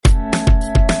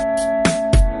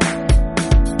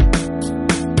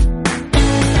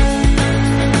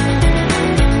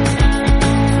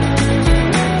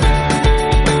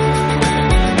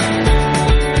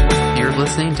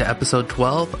episode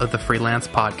 12 of the Freelance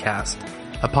Podcast,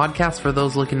 a podcast for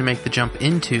those looking to make the jump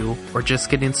into or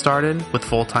just getting started with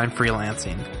full-time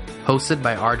freelancing, hosted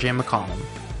by RJ McCollum.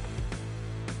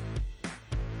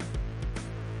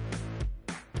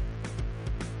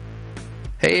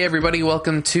 Hey everybody,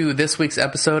 welcome to this week's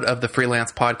episode of the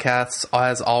Freelance Podcast.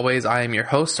 As always, I am your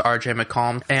host, RJ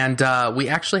McCollum, and we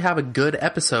actually have a good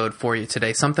episode for you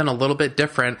today, something a little bit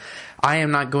different. I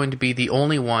am not going to be the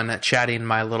only one chatting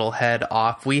my little head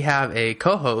off. We have a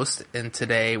co-host in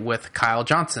today with Kyle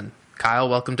Johnson. Kyle,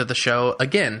 welcome to the show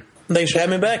again. Thanks for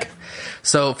having me back.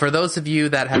 So for those of you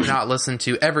that have not listened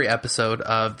to every episode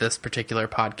of this particular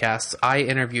podcast, I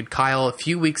interviewed Kyle a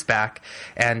few weeks back,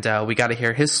 and we got to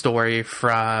hear his story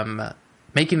from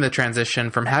making the transition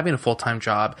from having a full-time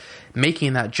job,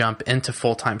 making that jump into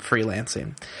full-time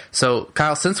freelancing. So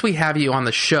Kyle, since we have you on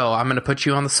the show, I'm going to put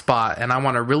you on the spot, and I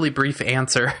want a really brief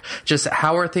answer. Just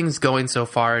how are things going so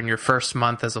far in your first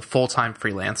month as a full-time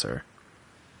freelancer?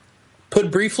 Put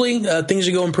briefly, things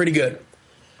are going pretty good.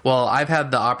 Well, I've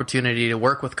had the opportunity to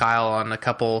work with Kyle on a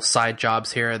couple side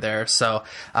jobs here or there, so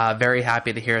very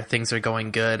happy to hear things are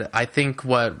going good. I think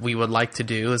what we would like to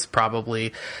do is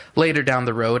probably later down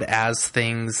the road, as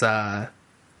things, as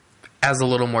a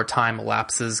little more time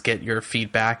elapses, get your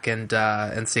feedback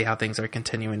and see how things are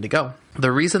continuing to go.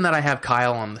 The reason that I have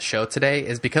Kyle on the show today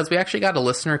is because we actually got a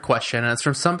listener question, and it's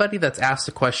from somebody that's asked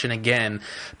the question again.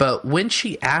 But when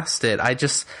she asked it, I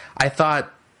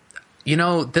thought, you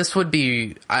know, this would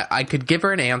be, I could give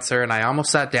her an answer, and I almost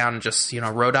sat down and just,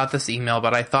 wrote out this email,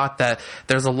 but I thought that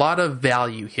there's a lot of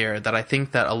value here that I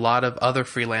think that a lot of other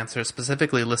freelancers,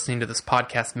 specifically listening to this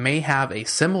podcast, may have a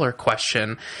similar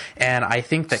question, and I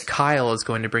think that Kyle is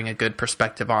going to bring a good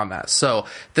perspective on that. So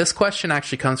this question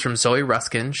actually comes from Zoe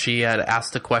Ruskin. She had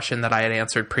asked a question that I had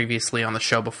answered previously on the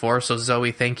show before, so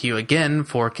Zoe, thank you again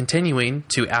for continuing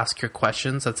to ask your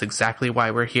questions. That's exactly why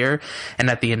we're here,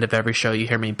 and at the end of every show, you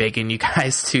hear me begging you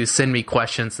guys to send me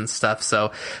questions and stuff.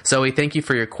 So Zoe, thank you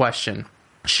for your question.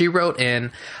 She wrote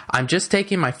in, I'm just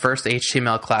taking my first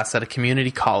HTML class at a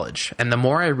community college, and the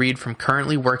more I read from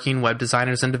currently working web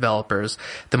designers and developers,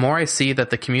 the more I see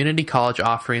that the community college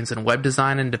offerings in web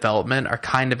design and development are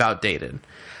kind of outdated.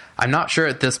 I'm not sure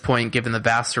at this point, given the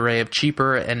vast array of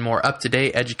cheaper and more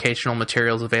up-to-date educational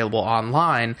materials available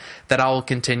online, that I will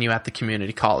continue at the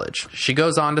community college. She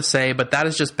goes on to say, but that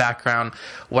is just background.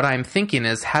 What I'm thinking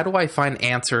is, how do I find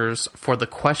answers for the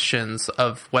questions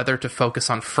of whether to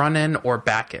focus on front-end or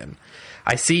back-end?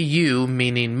 I see you,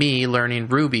 meaning me, learning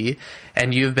Ruby,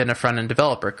 and you've been a front-end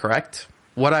developer, correct?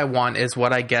 What I want is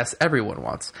what I guess everyone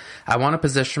wants. I want to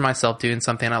position myself doing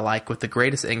something I like with the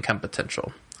greatest income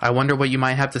potential. I wonder what you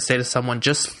might have to say to someone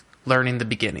just learning the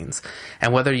beginnings,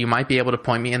 and whether you might be able to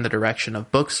point me in the direction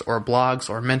of books or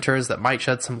blogs or mentors that might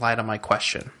shed some light on my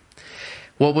question.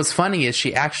 What was funny is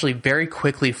she actually very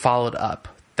quickly followed up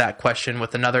that question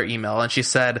with another email, and she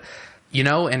said,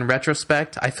 in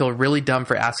retrospect, I feel really dumb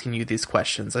for asking you these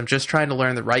questions. I'm just trying to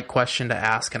learn the right question to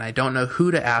ask, and I don't know who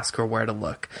to ask or where to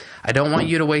look. I don't want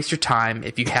you to waste your time.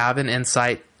 If you have an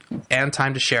insight and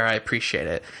time to share, I appreciate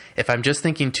it. If I'm just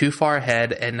thinking too far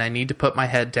ahead and I need to put my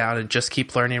head down and just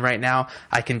keep learning right now,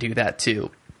 I can do that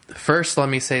too. First, let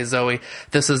me say, Zoe,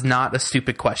 this is not a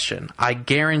stupid question. I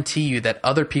guarantee you that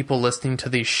other people listening to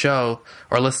this show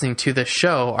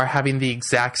are having the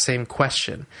exact same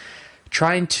question.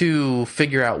 Trying to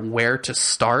figure out where to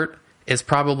start is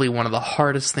probably one of the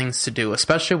hardest things to do,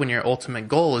 especially when your ultimate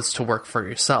goal is to work for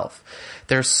yourself.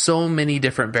 There's so many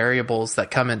different variables that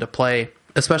come into play,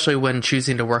 especially when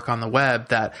choosing to work on the web,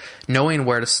 that knowing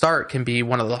where to start can be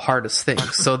one of the hardest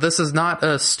things. So this is not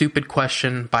a stupid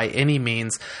question by any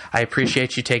means. I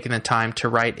appreciate you taking the time to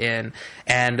write in,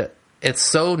 and it's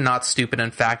so not stupid,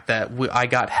 in fact, that I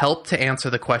got help to answer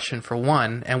the question for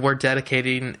one, and we're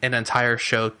dedicating an entire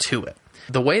show to it.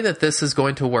 The way that this is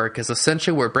going to work is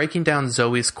essentially we're breaking down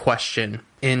Zoe's question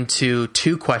into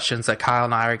two questions that Kyle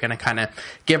and I are going to kind of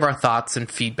give our thoughts and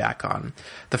feedback on.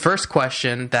 The first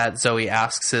question that Zoe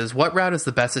asks is, what route is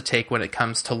the best to take when it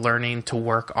comes to learning to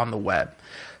work on the web?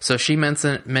 So she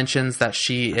mentions that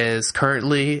she is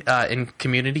currently in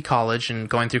community college and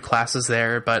going through classes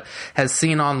there, but has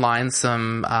seen online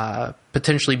some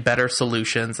potentially better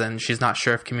solutions, and she's not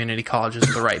sure if community college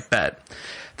is the right bet.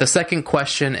 The second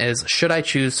question is, should I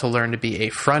choose to learn to be a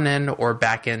front-end or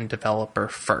back-end developer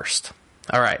first?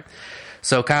 All right.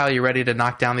 So, Kyle, you ready to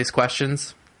knock down these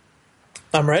questions?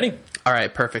 I'm ready. All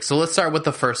right, perfect. So let's start with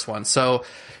the first one. So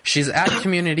she's at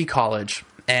community college,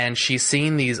 and she's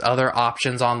seen these other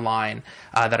options online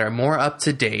that are more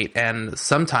up-to-date and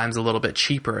sometimes a little bit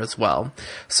cheaper as well.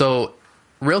 So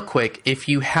real quick, if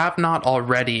you have not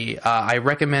already, I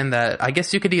recommend that, I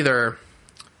guess you could either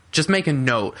just make a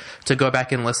note to go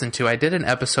back and listen to. I did an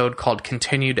episode called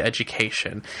Continued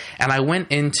Education, and I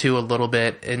went into a little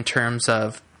bit in terms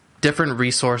of different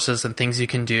resources and things you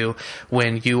can do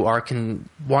when you are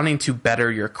wanting to better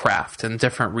your craft, and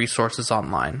different resources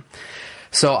online.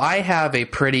 So I have a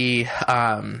pretty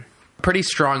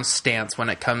strong stance when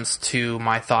it comes to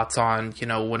my thoughts on,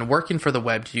 when working for the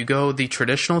web. Do you go the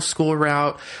traditional school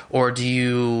route, or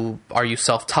are you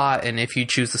self-taught? And if you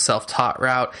choose the self-taught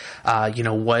route,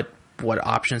 what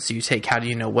options do you take? How do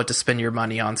you know what to spend your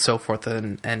money on, so forth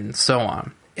and so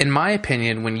on? In my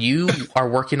opinion, when you are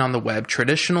working on the web,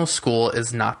 traditional school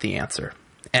is not the answer.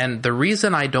 And the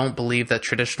reason I don't believe that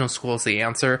traditional school is the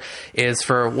answer is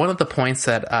for one of the points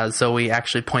that Zoe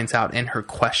actually points out in her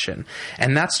question.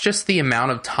 And that's just the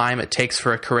amount of time it takes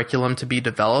for a curriculum to be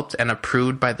developed and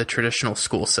approved by the traditional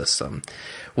school system.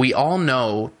 We all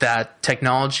know that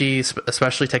technology,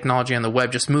 especially technology on the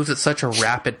web, just moves at such a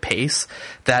rapid pace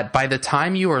that by the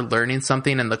time you are learning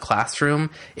something in the classroom,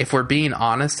 if we're being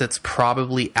honest, it's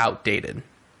probably outdated.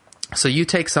 So you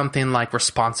take something like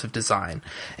responsive design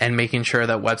and making sure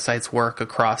that websites work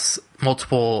across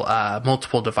multiple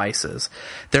devices.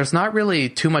 There's not really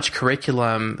too much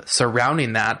curriculum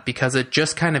surrounding that because it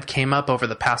just kind of came up over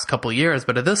the past couple years.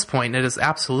 But at this point, it is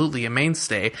absolutely a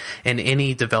mainstay in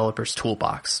any developer's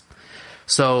toolbox.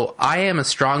 So I am a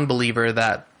strong believer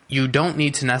that you don't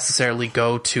need to necessarily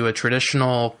go to a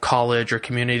traditional college or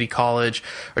community college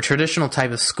or traditional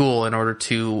type of school in order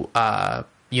to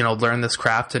learn this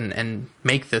craft and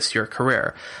make this your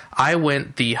career. I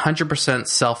went the 100%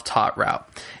 self-taught route,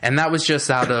 and that was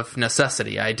just out of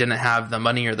necessity. I didn't have the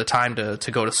money or the time to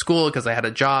go to school because I had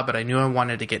a job, but I knew I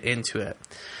wanted to get into it.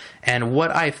 And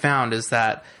what I found is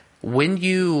that when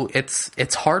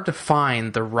it's hard to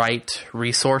find the right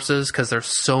resources because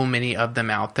there's so many of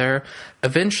them out there.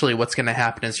 Eventually what's going to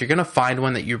happen is you're going to find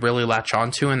one that you really latch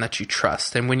onto and that you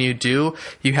trust. And when you do,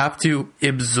 you have to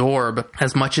absorb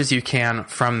as much as you can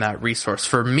from that resource.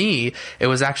 For me, it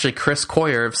was actually Chris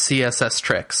Coyier of CSS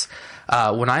Tricks.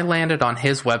 When I landed on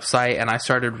his website and I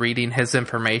started reading his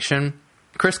information,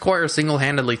 Chris Coyier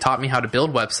single-handedly taught me how to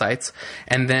build websites,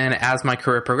 and then as my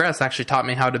career progressed, actually taught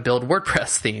me how to build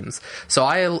WordPress themes. So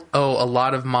I owe a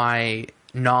lot of my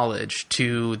knowledge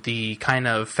to the kind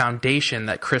of foundation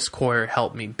that Chris Coyier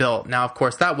helped me build. Now, of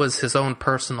course, that was his own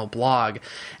personal blog,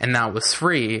 and that was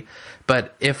free.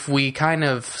 But if we kind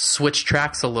of switch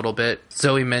tracks a little bit,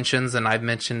 Zoe mentions, and I've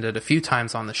mentioned it a few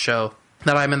times on the show,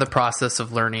 that I'm in the process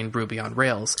of learning Ruby on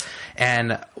Rails.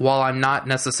 And while I'm not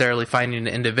necessarily finding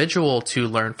an individual to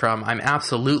learn from, I'm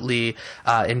absolutely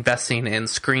investing in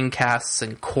screencasts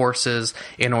and courses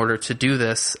in order to do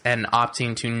this, and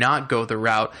opting to not go the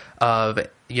route of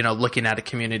looking at a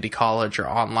community college or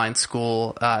online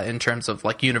school in terms of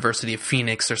like University of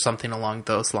Phoenix or something along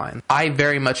those lines. I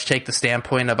very much take the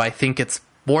standpoint of I think it's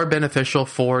more beneficial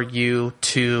for you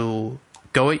to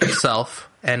go it yourself.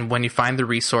 And when you find the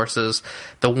resources,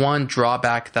 the one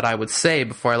drawback that I would say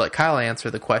before I let Kyle answer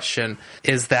the question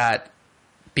is that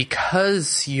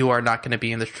because you are not going to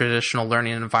be in the traditional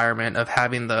learning environment of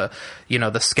having the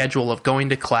schedule of going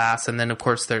to class, and then of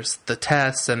course there's the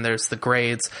tests and there's the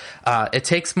grades, it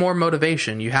takes more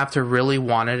motivation. You have to really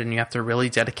want it, and you have to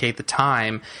really dedicate the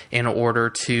time in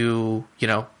order to,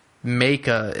 make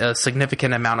a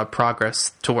significant amount of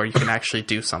progress to where you can actually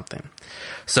do something.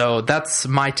 So that's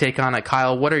my take on it.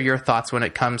 Kyle, what are your thoughts when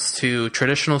it comes to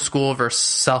traditional school versus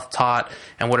self-taught,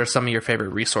 and what are some of your favorite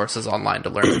resources online to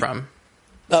learn from?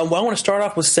 Well, I want to start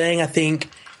off with saying I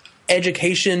think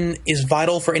education is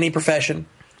vital for any profession.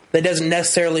 That doesn't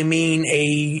necessarily mean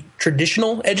a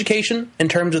traditional education in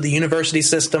terms of the university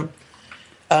system.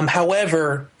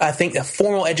 However, I think a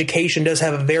formal education does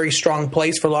have a very strong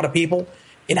place for a lot of people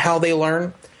in how they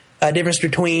learn. A difference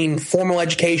between formal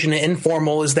education and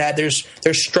informal is that there's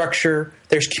structure,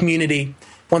 there's community.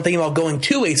 One thing about going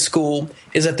to a school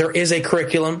is that there is a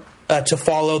curriculum to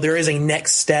follow. There is a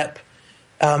next step,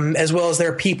 as well as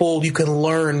there are people you can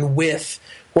learn with.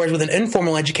 Whereas with an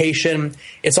informal education,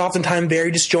 it's oftentimes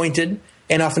very disjointed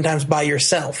and oftentimes by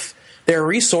yourself. There are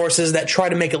resources that try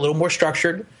to make it a little more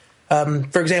structured.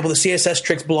 For example, the CSS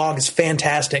Tricks blog is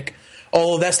fantastic.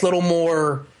 Although that's a little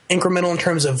more incremental in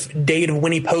terms of date of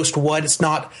when he posts what. It's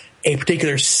not a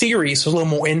particular series, so it's a little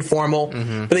more informal.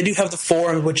 Mm-hmm. But they do have the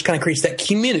forum, which kind of creates that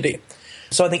community.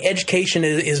 So I think education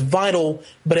is vital,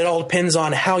 but it all depends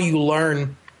on how you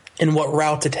learn and what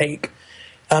route to take.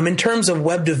 In terms of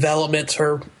web development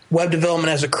or web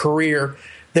development as a career,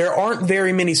 there aren't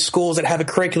very many schools that have a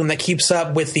curriculum that keeps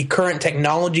up with the current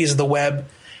technologies of the web.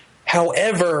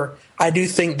 However, I do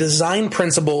think design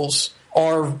principles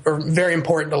are very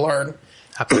important to learn.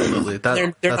 Absolutely.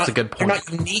 That's a good point. They're not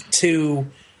unique to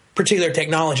particular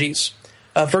technologies.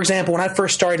 For example, when I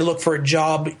first started to look for a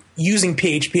job using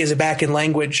PHP as a backend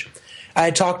language, I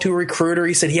had talked to a recruiter.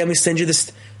 He said, "Let me send you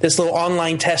this little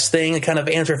online test thing and kind of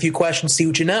answer a few questions, see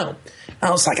what you know."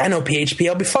 I was like, "I know PHP.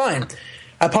 I'll be fine."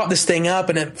 I popped this thing up,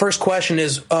 and the first question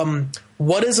is,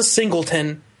 what is a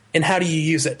singleton and how do you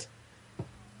use it?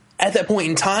 At that point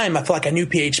in time, I felt like I knew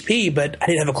PHP, but I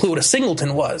didn't have a clue what a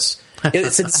singleton was.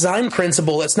 It's a design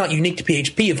principle that's not unique to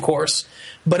PHP, of course,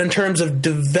 but in terms of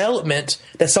development,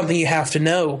 that's something you have to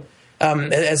know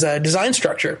as a design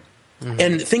structure. Mm-hmm.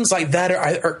 And things like that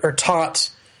are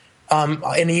taught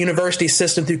in a university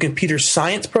system through computer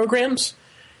science programs.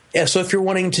 Yeah, so if you're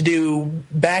wanting to do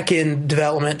back-end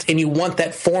development and you want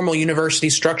that formal university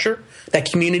structure,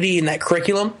 that community and that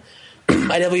curriculum,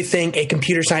 I definitely think a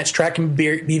computer science track can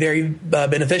be very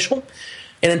beneficial.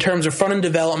 And in terms of front-end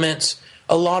development,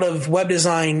 a lot of web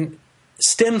design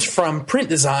stems from print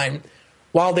design.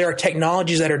 While there are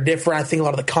technologies that are different, I think a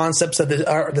lot of the concepts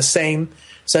are the same,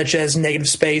 such as negative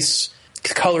space,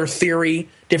 color theory,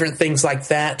 different things like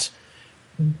that.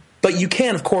 But you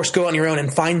can, of course, go on your own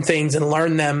and find things and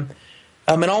learn them.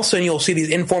 And also you'll see these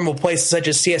informal places such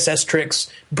as CSS Tricks,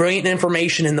 brilliant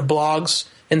information in the blogs,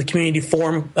 in the community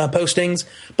forum postings.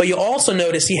 But you'll also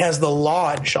notice he has the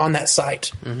Lodge on that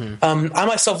site. Mm-hmm. I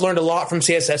myself learned a lot from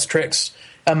CSS Tricks.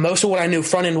 Most of what I knew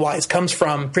front-end wise comes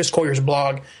from Chris Coyer's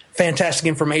blog. Fantastic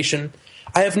information.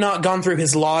 I have not gone through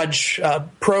his Lodge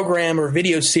program or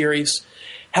video series.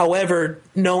 However,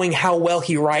 knowing how well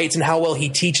he writes and how well he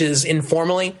teaches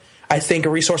informally, I think a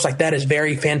resource like that is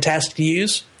very fantastic to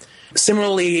use.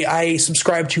 Similarly, I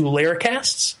subscribe to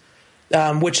Laracasts,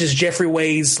 which is Jeffrey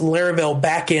Way's Laravel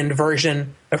backend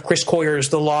version of Chris Coyer's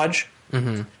The Lodge.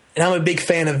 Mm-hmm. And I'm a big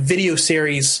fan of video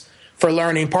series for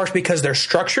learning, partially because they're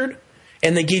structured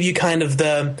and they give you kind of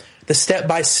the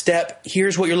step-by-step,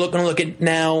 here's what you're going to look at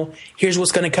now, here's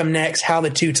what's going to come next, how the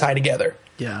two tie together.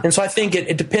 Yeah. And so I think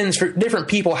it depends for different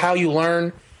people how you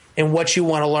learn and what you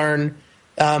want to learn,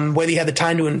 whether you have the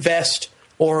time to invest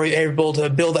or you're able to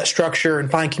build that structure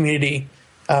and find community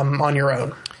on your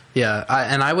own. Yeah,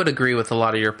 and I would agree with a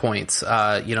lot of your points.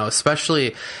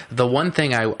 Especially the one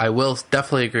thing I will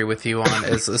definitely agree with you on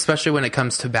is especially when it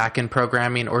comes to back-end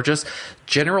programming or just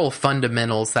general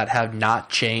fundamentals that have not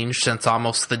changed since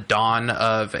almost the dawn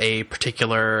of a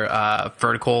particular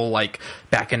vertical like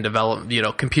back-end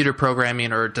development, computer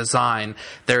programming or design.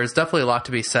 There is definitely a lot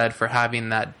to be said for having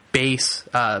that base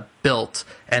built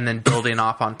and then building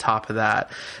off on top of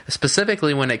that.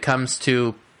 Specifically when it comes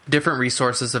to different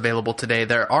resources available today,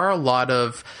 there are a lot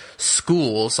of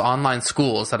schools, online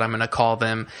schools that I'm going to call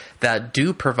them, that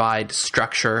do provide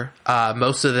structure,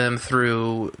 most of them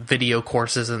through video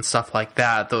courses and stuff like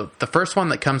that. The first one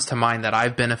that comes to mind that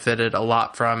I've benefited a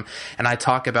lot from, and I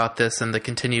talk about this in the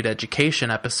continued education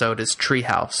episode, is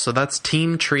Treehouse. So that's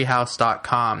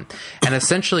teamtreehouse.com. And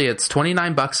essentially it's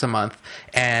 $29 a month,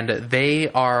 and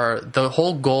the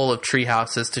whole goal of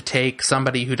Treehouse is to take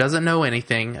somebody who doesn't know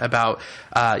anything about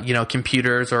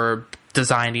computers or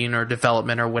designing or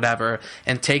development or whatever,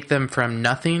 and take them from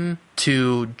nothing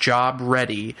to job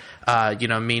ready,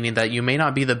 meaning that you may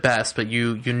not be the best, but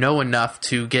you know enough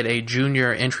to get a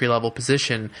junior entry level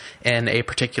position in a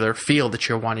particular field that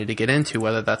you're wanting to get into,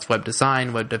 whether that's web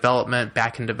design, web development,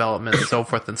 backend development, so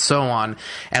forth and so on.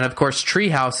 And of course,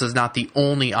 Treehouse is not the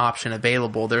only option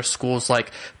available. There's schools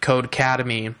like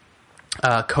Codecademy,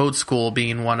 Code School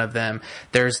being one of them.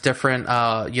 There's different,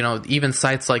 even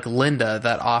sites like Lynda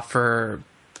that offer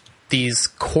these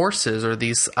courses or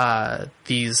these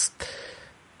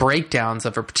breakdowns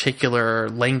of a particular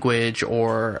language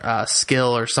or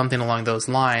skill or something along those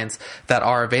lines that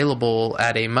are available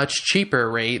at a much cheaper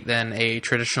rate than a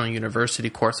traditional university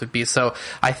course would be. So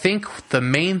I think the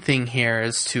main thing here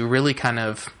is to really kind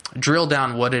of drill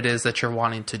down what it is that you're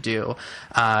wanting to do.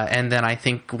 And then I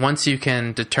think once you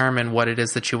can determine what it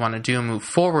is that you want to do and move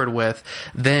forward with,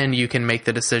 then you can make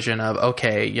the decision of,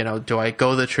 okay, do I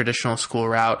go the traditional school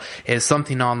route? Is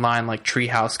something online like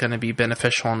Treehouse going to be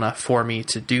beneficial enough for me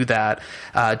to do that?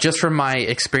 Just from my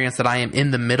experience that I am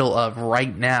in the middle of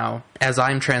right now, as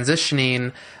I'm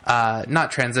transitioning,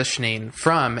 not transitioning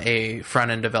from a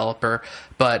front-end developer,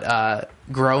 but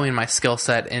growing my skill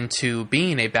set into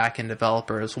being a back-end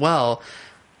developer as well,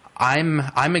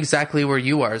 I'm exactly where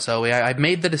you are, Zoe. I've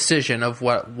made the decision of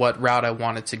what route I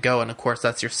wanted to go, and of course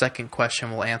that's your second question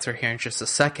we'll answer here in just a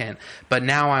second. But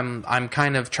now I'm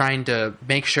kind of trying to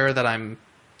make sure that I'm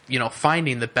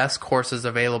finding the best courses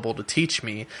available to teach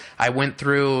me. I went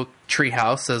through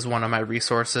Treehouse as one of my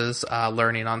resources,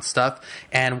 learning on stuff.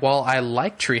 And while I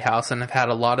like Treehouse and have had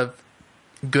a lot of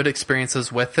good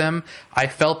experiences with them, I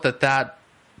felt that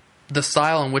the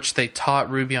style in which they taught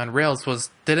Ruby on Rails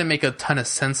didn't make a ton of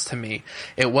sense to me.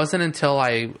 It wasn't until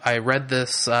I read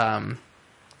this,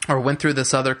 or went through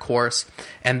this other course,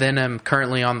 and then am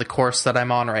currently on the course that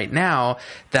I'm on right now,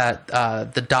 that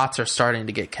the dots are starting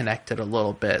to get connected a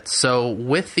little bit. So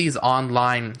with these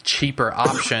online cheaper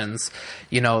options,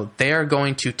 they are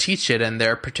going to teach it in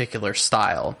their particular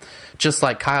style. Just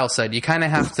like Kyle said, you kind of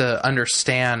have to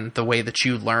understand the way that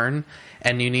you learn,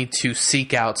 and you need to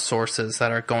seek out sources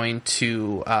that are going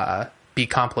to be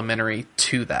complementary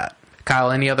to that. Kyle,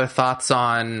 any other thoughts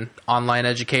on online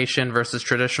education versus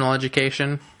traditional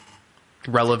education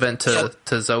relevant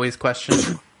to Zoe's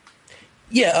question?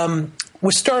 Yeah,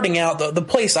 with starting out, the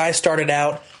place I started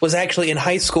out was actually in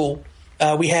high school.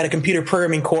 We had a computer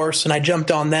programming course, and I jumped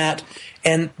on that.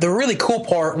 And the really cool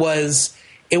part was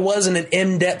it wasn't an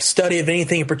in-depth study of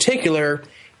anything in particular.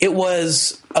 It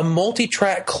was a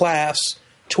multi-track class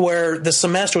to where the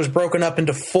semester was broken up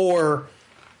into 4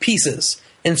 pieces.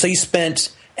 And so you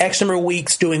spent X number of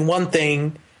weeks doing one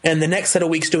thing, and the next set of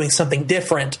weeks doing something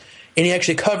different. And he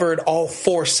actually covered all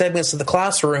 4 segments of the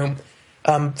classroom,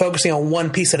 focusing on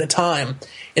one piece at a time.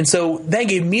 And so that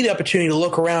gave me the opportunity to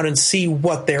look around and see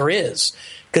what there is.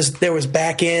 Because there was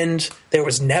back end, there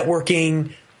was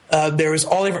networking, there was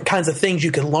all different kinds of things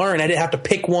you could learn. I didn't have to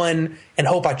pick one and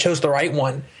hope I chose the right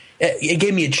one. It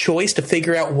gave me a choice to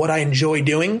figure out what I enjoy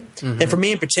doing. Mm-hmm. And for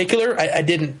me in particular, I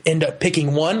didn't end up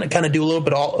picking one. I kind of do a little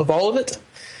bit of all of it.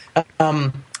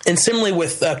 And similarly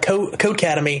with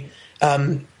Codecademy,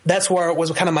 that's where it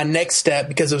was kind of my next step,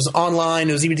 because it was online,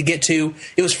 it was easy to get to,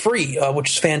 it was free, which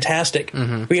is fantastic.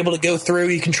 Mm-hmm. You're able to go through,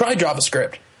 you can try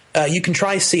JavaScript, you can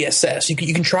try CSS,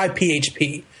 you can try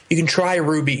PHP, you can try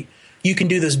Ruby, you can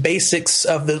do those basics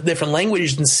of the different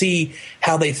languages and see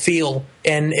how they feel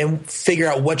and figure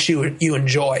out what you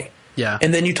enjoy. Yeah.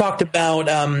 And then you talked about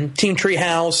Team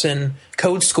Treehouse and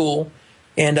Code School,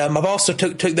 and I've also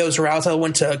took those routes. I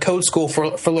went to Code School for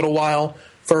a little while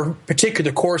for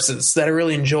particular courses that I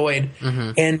really enjoyed.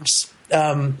 Mm-hmm.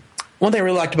 And one thing I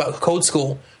really liked about Code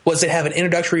School was they have an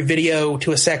introductory video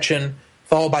to a section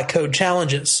followed by code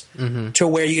challenges, mm-hmm. to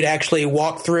where you'd actually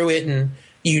walk through it and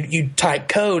you'd type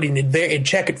code and it'd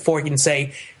check it for you and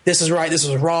say, this is right, this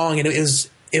is wrong. And it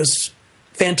was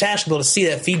fantastic to see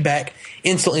that feedback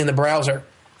instantly in the browser.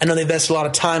 I know they invested a lot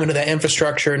of time into that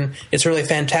infrastructure, and it's a really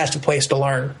fantastic place to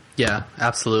learn. Yeah,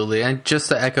 absolutely. And just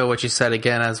to echo what you said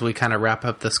again as we kind of wrap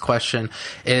up this question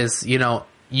is,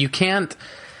 you can't,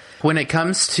 when it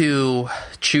comes to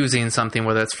choosing something,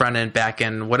 whether it's front end, back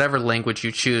end, whatever language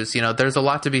you choose, there's a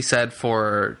lot to be said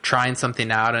for trying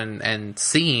something out and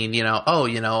seeing,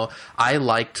 I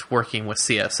liked working with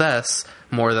CSS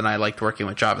more than I liked working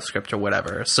with JavaScript or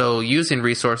whatever. So using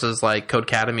resources like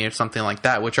Codecademy or something like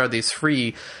that, which are these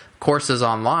free courses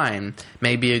online,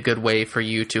 may be a good way for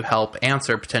you to help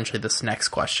answer potentially this next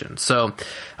question. So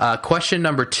question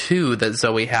number 2 that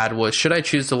Zoe had was, should I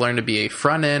choose to learn to be a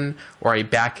front-end or a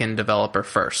back-end developer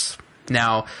first?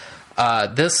 Now,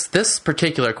 this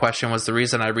particular question was the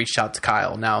reason I reached out to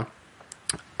Kyle. Now,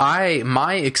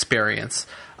 my experience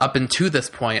up until this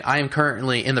point, I am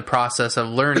currently in the process of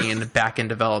learning back-end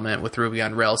development with Ruby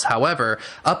on Rails. However,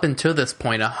 up until this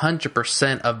point,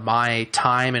 100% of my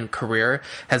time and career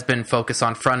has been focused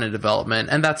on front-end development,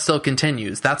 and that still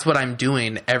continues. That's what I'm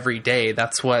doing every day.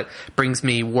 That's what brings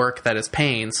me work that is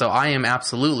paying. So I am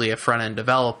absolutely a front-end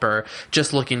developer,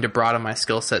 just looking to broaden my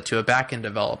skill set to a back-end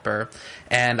developer.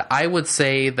 And I would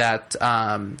say that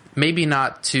maybe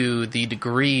not to the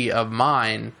degree of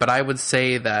mine, but I would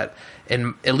say that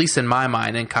at least in my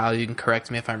mind, and Kyle, you can correct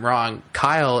me if I'm wrong,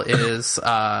 Kyle is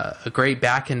a great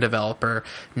back-end developer,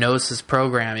 knows his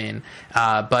programming,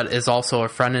 but is also a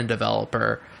front-end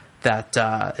developer that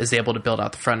is able to build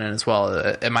out the front end as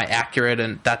well. Am I accurate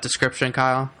in that description,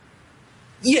 Kyle?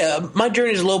 Yeah, my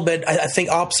journey is a little bit, I think,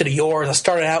 opposite of yours. I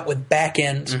started out with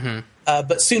back-end, mm-hmm.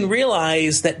 But soon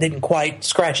realized that didn't quite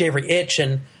scratch every itch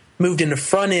and moved into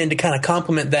front-end to kind of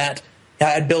complement that.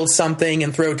 I'd build something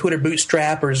and throw Twitter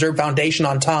Bootstrap or Zurb Foundation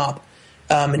on top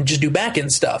and just do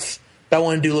back-end stuff. But I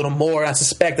want to do a little more. I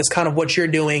suspect that's kind of what you're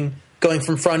doing, going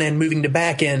from front-end, moving to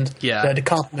back-end, to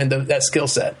complement that skill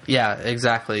set. Yeah,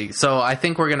 exactly. So I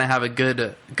think we're going to have a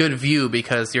good view,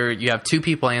 because you have 2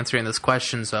 people answering this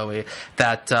question, Zoe,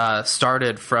 that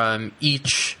started from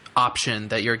each option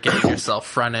that you're getting yourself,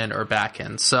 front-end or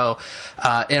back-end. So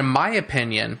in my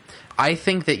opinion, I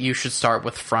think that you should start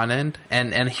with front end,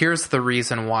 and here's the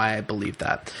reason why I believe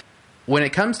that. when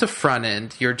it comes to front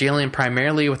end, you're dealing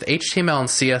primarily with HTML and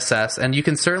CSS, and you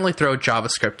can certainly throw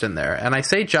JavaScript in there. And I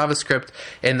say JavaScript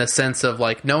in the sense of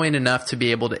like knowing enough to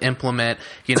be able to implement,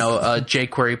 a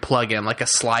jQuery plugin, like a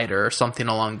slider or something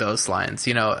along those lines,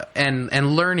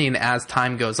 and learning as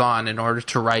time goes on in order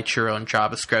to write your own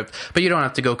JavaScript. But you don't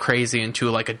have to go crazy into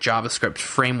like a JavaScript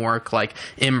framework like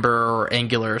Ember or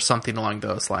Angular or something along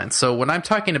those lines. So when I'm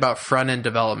talking about front end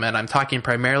development, I'm talking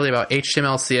primarily about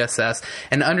HTML, CSS,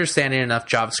 and understanding enough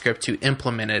JavaScript to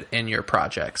implement it in your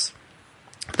projects.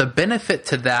 The benefit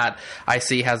to that I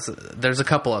see there's a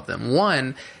couple of them.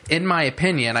 One, in my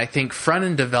opinion, I think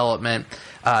front-end development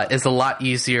is a lot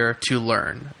easier to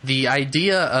learn. The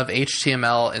idea of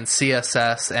HTML and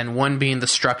CSS, and one being the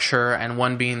structure and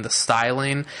one being the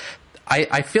styling,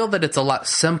 I feel that it's a lot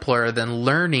simpler than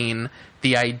learning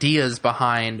the ideas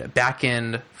behind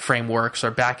back-end frameworks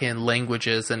or back-end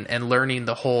languages and learning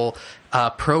the whole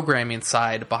programming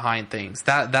side behind things.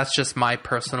 That's just my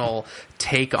personal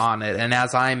take on it. And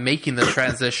as I'm making the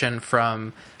transition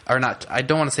I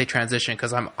don't want to say transition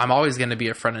because I'm always going to be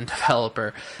a front-end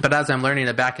developer, but as I'm learning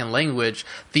a back-end language,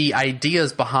 the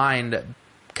ideas behind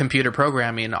computer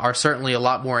programming are certainly a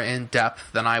lot more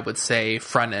in-depth than I would say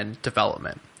front-end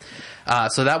development.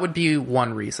 So that would be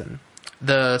one reason.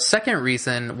 The second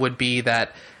reason would be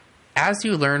that as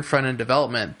you learn front-end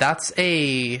development, that's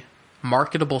a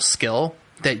marketable skill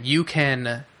that you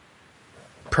can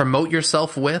promote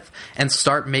yourself with and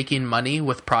start making money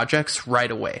with projects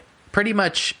right away. Pretty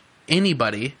much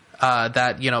anybody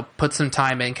that put some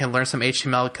time in can learn some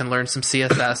HTML, can learn some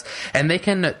CSS, and they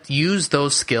can use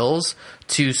those skills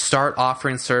to start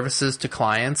offering services to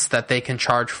clients that they can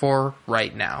charge for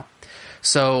right now.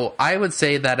 So I would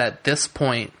say that at this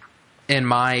point in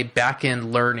my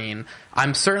back-end learning,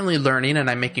 I'm certainly learning and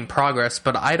I'm making progress,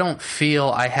 but I don't feel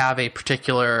I have an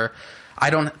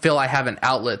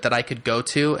outlet that I could go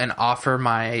to and offer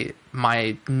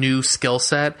my new skill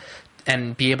set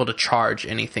and be able to charge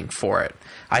anything for it.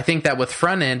 I think that with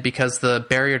front end, because the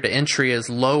barrier to entry is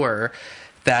lower,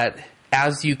 that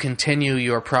as you continue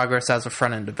your progress as a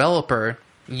front end developer,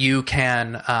 you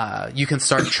can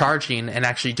start charging and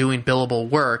actually doing billable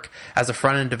work as a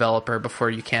front end developer before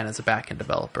you can as a back end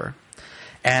developer.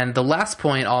 And the last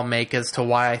point I'll make as to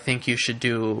why I think you should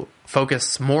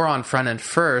focus more on front end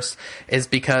first is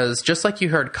because, just like you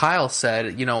heard Kyle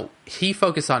said, he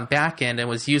focused on back end and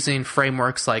was using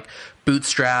frameworks like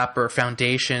Bootstrap or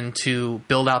Foundation to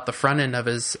build out the front end of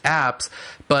his apps.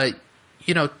 But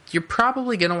you're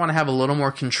probably going to want to have a little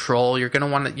more control. You're going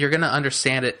to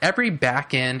understand it. Every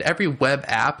back end, every web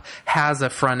app has a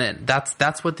front end.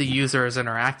 That's what the user is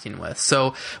interacting with.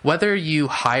 So whether you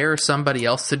hire somebody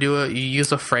else to do it, you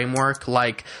use a framework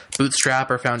like Bootstrap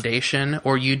or Foundation,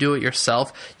 or you do it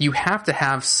yourself, you have to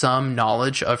have some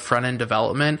knowledge of front end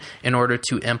development in order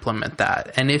to implement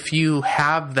that. And if you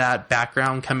have that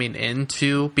background coming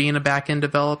into being a back end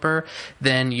developer,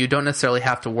 then you don't necessarily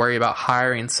have to worry about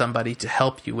hiring somebody to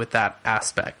help you with that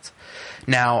aspect.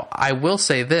 Now, I will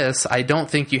say this, I don't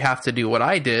think you have to do what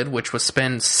I did, which was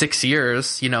spend 6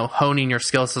 years, honing your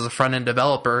skills as a front-end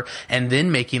developer and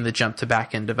then making the jump to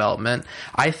back-end development.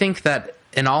 I think that,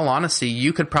 in all honesty,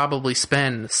 you could probably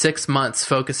spend 6 months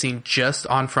focusing just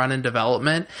on front-end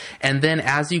development, and then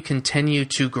as you continue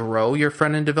to grow your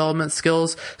front-end development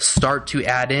skills, start to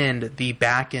add in the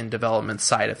back-end development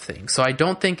side of things. So I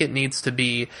don't think it needs to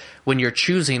be when you're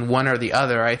choosing one or the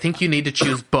other. I think you need to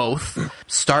choose both.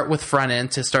 Start with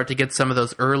front-end to start to get some of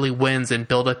those early wins and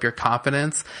build up your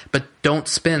confidence, but don't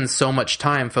spend so much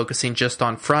time focusing just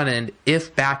on front-end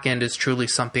if back-end is truly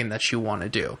something that you want to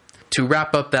do. To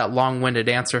wrap up that long-winded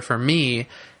answer for me,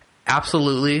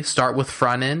 absolutely start with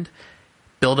front end,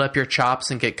 build up your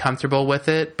chops and get comfortable with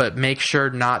it, but make sure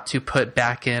not to put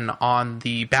back end on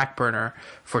the back burner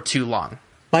for too long.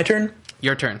 My turn?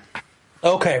 Your turn.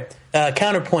 Okay.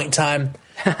 Counterpoint time.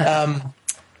 I'm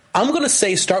going to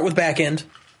say start with back end,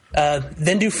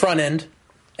 then do front end,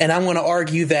 and I'm going to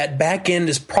argue that back end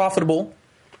is profitable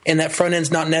and that front end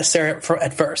is not necessary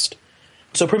at first.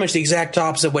 So pretty much the exact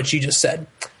opposite of what you just said.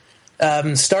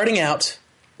 Starting out,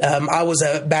 I was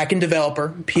a back-end developer,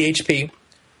 PHP,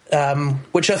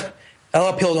 which a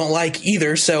lot of people don't like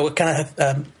either, so kind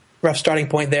of rough starting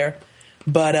point there.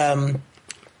 But,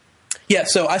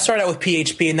 so I started out with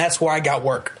PHP, and that's where I got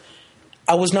work.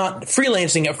 I was not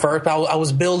freelancing at first. I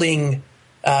was building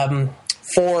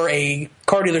for a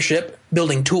car dealership,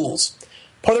 building tools.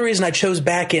 Part of the reason I chose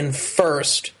back-end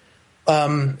first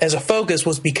as a focus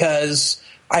was because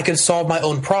I could solve my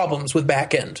own problems with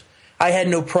back-end. I had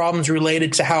no problems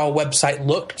related to how a website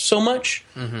looked so much,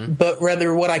 but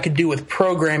rather what I could do with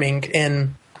programming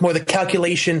and more the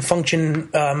calculation,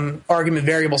 function, argument,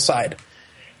 variable side.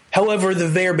 However, the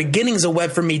very beginnings of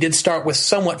web for me did start with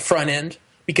somewhat front end,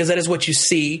 because that is what you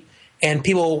see, and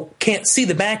people can't see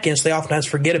the back end, so they oftentimes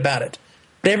forget about it.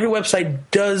 But every website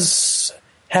does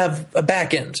have a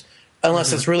back end,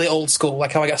 unless it's really old school,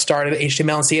 like how I got started,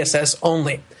 HTML and CSS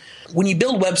only. When you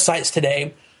build websites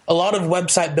today, a lot of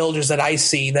website builders that I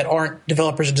see that aren't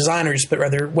developers or designers, but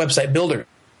rather website builders,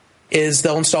 is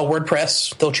they'll install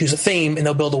WordPress, they'll choose a theme, and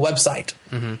they'll build a website.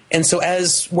 And so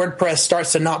as WordPress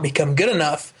starts to not become good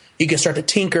enough, you can start to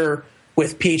tinker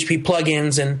with PHP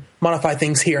plugins and modify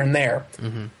things here and there.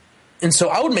 And so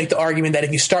I would make the argument that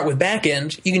if you start with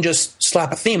backend, you can just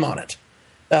slap a theme on it,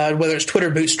 whether it's Twitter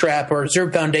Bootstrap or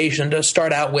Zurb Foundation to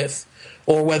start out with,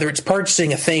 or whether it's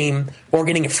purchasing a theme or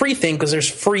getting a free theme, because there's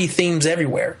free themes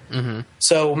everywhere.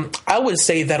 So I would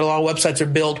say that a lot of websites are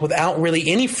built without really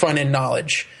any front-end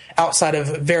knowledge outside of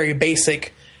very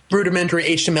basic rudimentary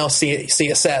HTML,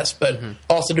 CSS, but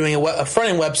also doing a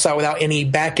front-end website without any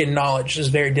back-end knowledge is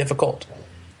very difficult.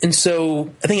 And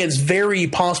so I think it's very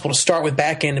possible to start with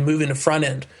back-end and move into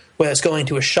front-end, whether it's going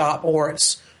to a shop or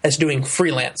it's doing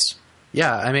freelance.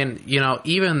 Yeah, I mean,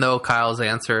 even though Kyle's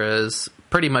answer is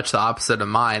pretty much the opposite of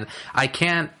mine, I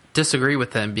can't disagree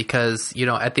with him because,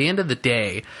 at the end of the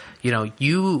day,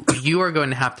 you are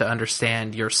going to have to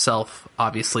understand yourself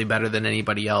obviously better than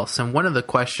anybody else. And one of the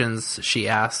questions she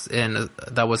asked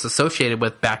that was associated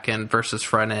with back end versus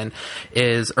front end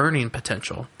is earning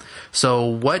potential. So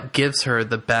what gives her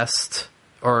the best,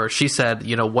 or she said,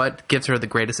 what gives her the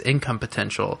greatest income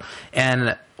potential?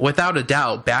 And without a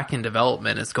doubt, back-end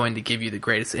development is going to give you the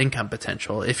greatest income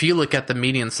potential. If you look at the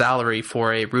median salary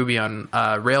for a Ruby on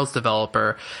Rails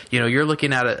developer, you're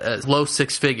looking at a low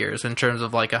six figures in terms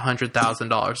of like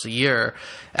 $100,000 a year,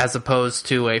 as opposed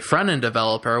to a front-end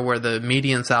developer where the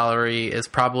median salary is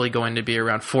probably going to be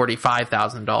around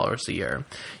 $45,000 a year.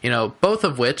 Both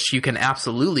of which you can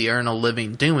absolutely earn a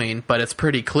living doing, but it's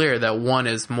pretty clear that one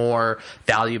is more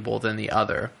valuable than the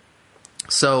other.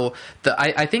 So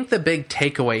I think the big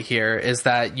takeaway here is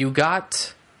that you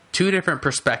got two different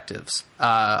perspectives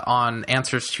on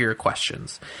answers to your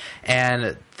questions.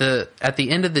 And at the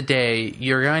end of the day,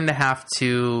 you're going to have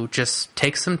to just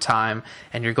take some time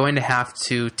and you're going to have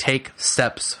to take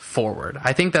steps forward.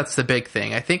 I think that's the big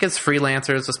thing. I think as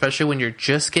freelancers, especially when you're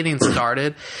just getting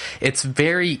started, it's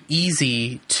very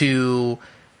easy to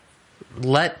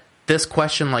let this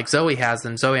question like Zoe has,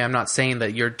 and Zoe, I'm not saying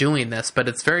that you're doing this, but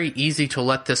it's very easy to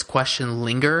let this question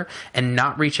linger and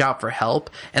not reach out for help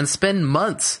and spend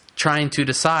months trying to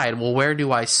decide, well, where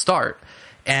do I start?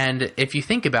 And if you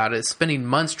think about it, spending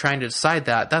months trying to decide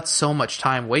that's so much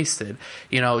time wasted.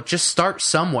 Just start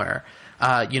somewhere.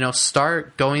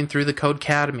 Start going through the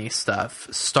Codecademy stuff.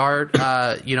 Start,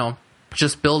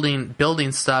 just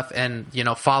building stuff and,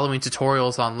 following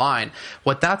tutorials online.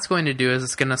 What that's going to do is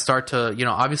it's going to start to,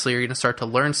 obviously you're going to start to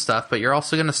learn stuff, but you're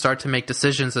also going to start to make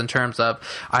decisions in terms of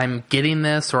I'm getting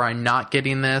this or I'm not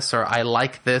getting this, or I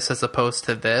like this as opposed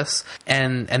to this.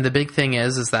 And the big thing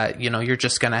is that, you're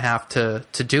just going to have to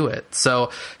do it.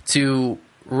 So to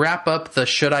wrap up the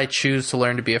should I choose to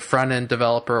learn to be a front-end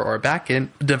developer or a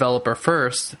back-end developer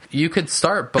first, you could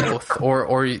start both,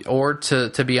 or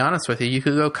to be honest with you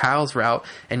could go Kyle's route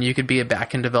and you could be a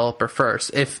back-end developer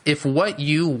first. If what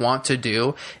you want to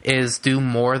do is do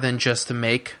more than just to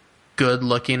make good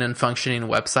looking and functioning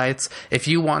websites, if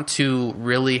you want to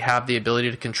really have the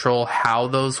ability to control how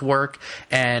those work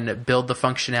and build the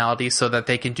functionality so that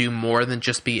they can do more than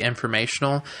just be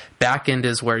informational, backend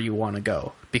is where you want to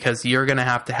go, because you're going to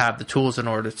have the tools in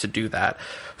order to do that.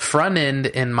 Front end,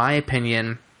 in my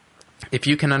opinion, if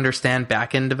you can understand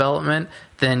back-end development,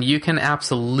 then you can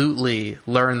absolutely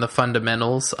learn the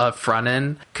fundamentals of front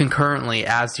end concurrently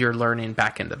as you're learning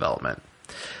back-end development.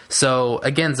 So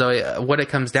again, Zoe, what it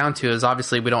comes down to is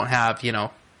obviously we don't have,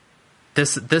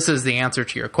 this is the answer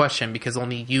to your question because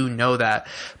only you know that.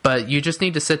 But you just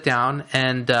need to sit down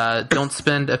and don't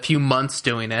spend a few months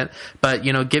doing it, but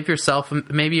give yourself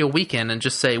maybe a weekend and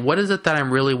just say, what is it that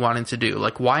I'm really wanting to do?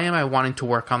 Like, why am I wanting to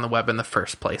work on the web in the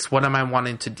first place? What am I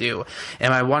wanting to do?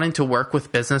 Am I wanting to work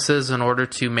with businesses in order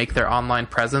to make their online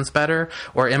presence better?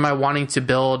 Or am I wanting to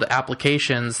build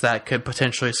applications that could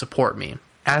potentially support me?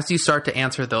 As you start to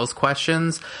answer those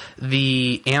questions,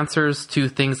 the answers to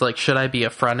things like should I be a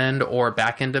front-end or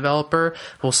back-end developer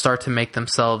will start to make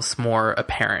themselves more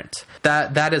apparent.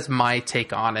 That is my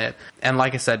take on it. And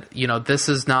like I said, this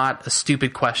is not a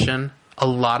stupid question. a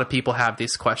lot of people have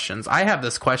these questions. I have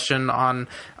this question on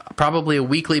probably a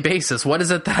weekly basis. What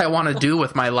is it that I want to do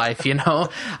with my life?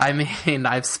 I mean,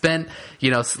 I've spent,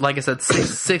 like I said,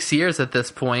 six years at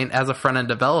this point as a front end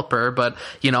developer, but,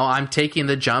 I'm taking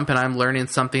the jump and I'm learning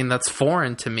something that's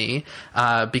foreign to me,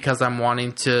 because I'm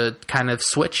wanting to kind of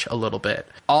switch a little bit.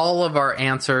 All of our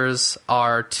answers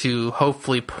are to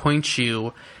hopefully point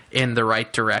you in the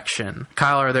right direction.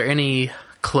 Kyle, are there any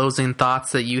closing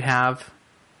thoughts that you have?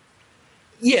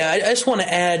 Yeah, I just want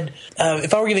to add,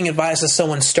 if I were giving advice to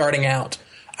someone starting out,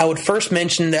 I would first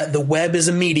mention that the web is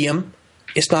a medium.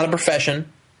 It's not a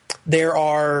profession. There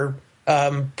are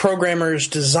programmers,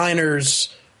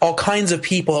 designers, all kinds of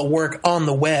people that work on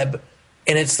the web,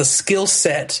 and it's the skill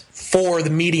set for the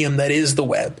medium that is the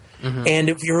web. Mm-hmm. And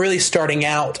if you're really starting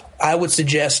out, I would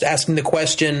suggest asking the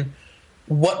question,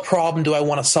 what problem do I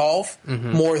want to solve?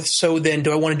 Mm-hmm. More so than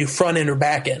do I want to do front end or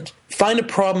back end? Find a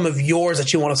problem of yours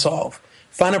that you want to solve.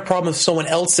 Find a problem of someone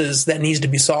else's that needs to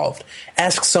be solved.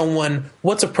 Ask someone,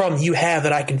 what's a problem you have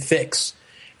that I can fix?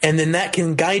 And then that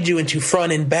can guide you into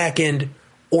front end, back end,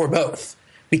 or both.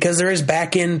 Because there is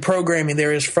back end programming,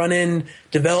 there is front end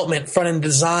development, front end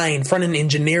design, front end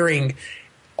engineering,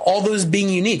 all those being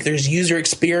unique. There's user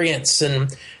experience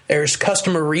and there's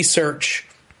customer research.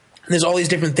 And there's all these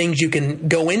different things you can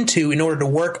go into in order to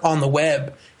work on the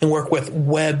web and work with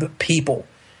web people.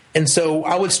 And so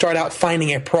I would start out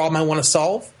finding a problem I want to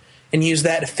solve and use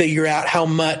that to figure out how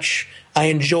much I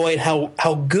enjoy and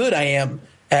how good I am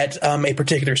at a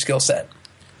particular skill set.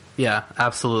 Yeah,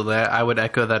 absolutely. I would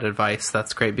echo that advice.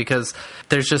 That's great because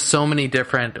there's just so many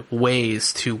different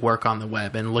ways to work on the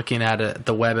web, and looking at it,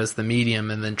 the web as the medium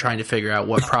and then trying to figure out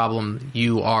what problem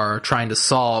you are trying to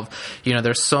solve.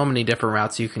 There's so many different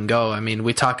routes you can go. I mean,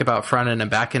 we talk about front end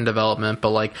and back end development,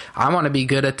 but I want to be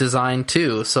good at design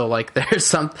too. So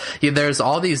there's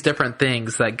all these different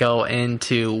things that go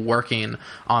into working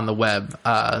on the web.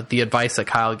 The advice that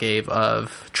Kyle gave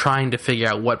of trying to figure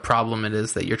out what problem it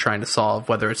is that you're trying to solve,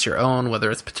 whether it's your own,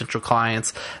 whether it's potential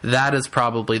clients, that is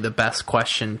probably the best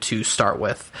question to start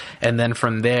with. And then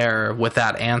from there, with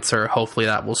that answer, hopefully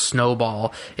that will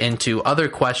snowball into other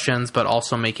questions, but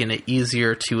also making it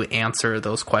easier to answer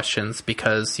those questions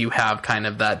because you have kind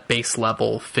of that base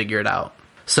level figured out.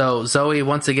 So, Zoe,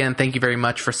 once again, thank you very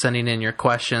much for sending in your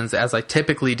questions. As I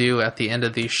typically do at the end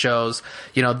of these shows,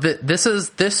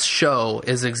 this show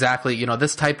is exactly,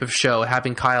 this type of show,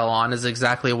 having Kyle on, is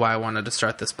exactly why I wanted to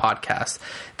start this podcast.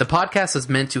 The podcast is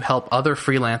meant to help other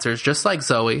freelancers, just like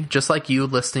Zoe, just like you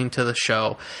listening to the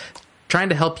show, trying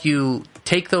to help you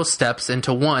take those steps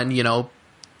into one,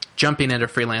 jumping into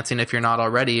freelancing if you're not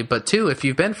already, but two, if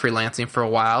you've been freelancing for a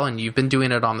while and you've been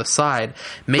doing it on the side,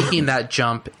 making that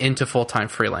jump into full-time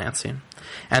freelancing.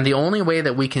 And the only way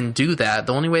that we can do that,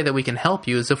 the only way that we can help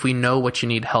you is if we know what you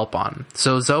need help on.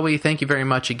 So Zoe, thank you very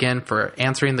much again for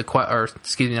answering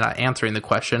not answering the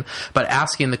question, but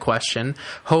asking the question.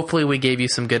 Hopefully we gave you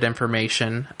some good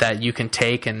information that you can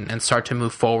take and start to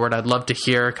move forward. I'd love to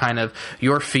hear kind of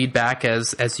your feedback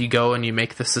as you go and you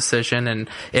make this decision, and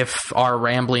if our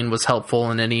rambling was helpful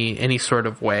in any sort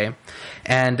of way.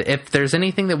 And if there's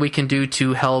anything that we can do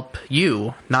to help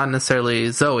you, not necessarily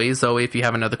Zoe, if you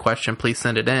have another question, please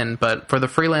send it in. But for the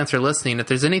freelancer listening, if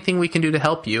there's anything we can do to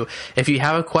help you, if you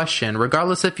have a question,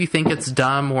 regardless if you think it's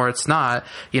dumb or it's not,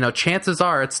 chances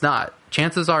are it's not.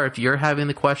 Chances are if you're having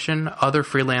the question, other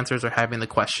freelancers are having the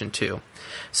question too.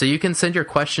 So you can send your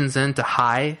questions in to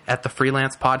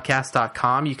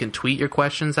hi@thefreelancepodcast.com. You can tweet your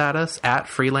questions at us at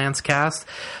FreelanceCast.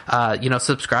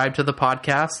 Subscribe to the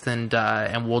podcast and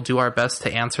we'll do our best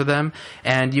to answer them.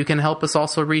 And you can help us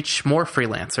also reach more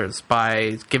freelancers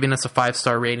by giving us a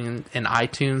 5-star rating in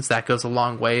iTunes. That goes a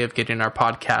long way of getting our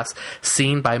podcast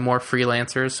seen by more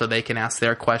freelancers so they can ask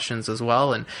their questions as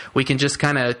well. And we can just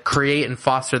kind of create and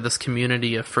foster this community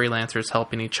of freelancers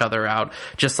helping each other out,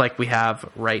 just like we have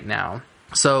right now.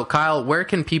 So, Kyle, where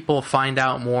can people find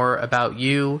out more about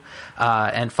you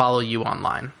and follow you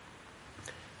online?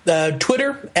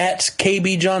 Twitter at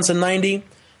KBJohnson90.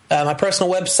 My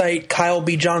personal website,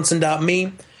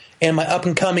 KyleBJohnson.me. And my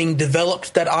up-and-coming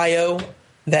Developed.io.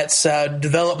 That's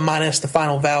develop minus the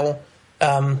final vowel.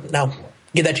 Now,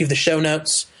 get that to you with the show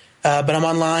notes. But I'm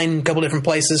online a couple different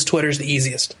places. Twitter's the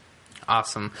easiest.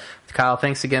 Awesome. Kyle,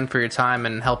 thanks again for your time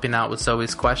and helping out with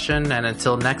Zoe's question. And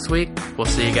until next week, we'll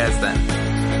see you guys then.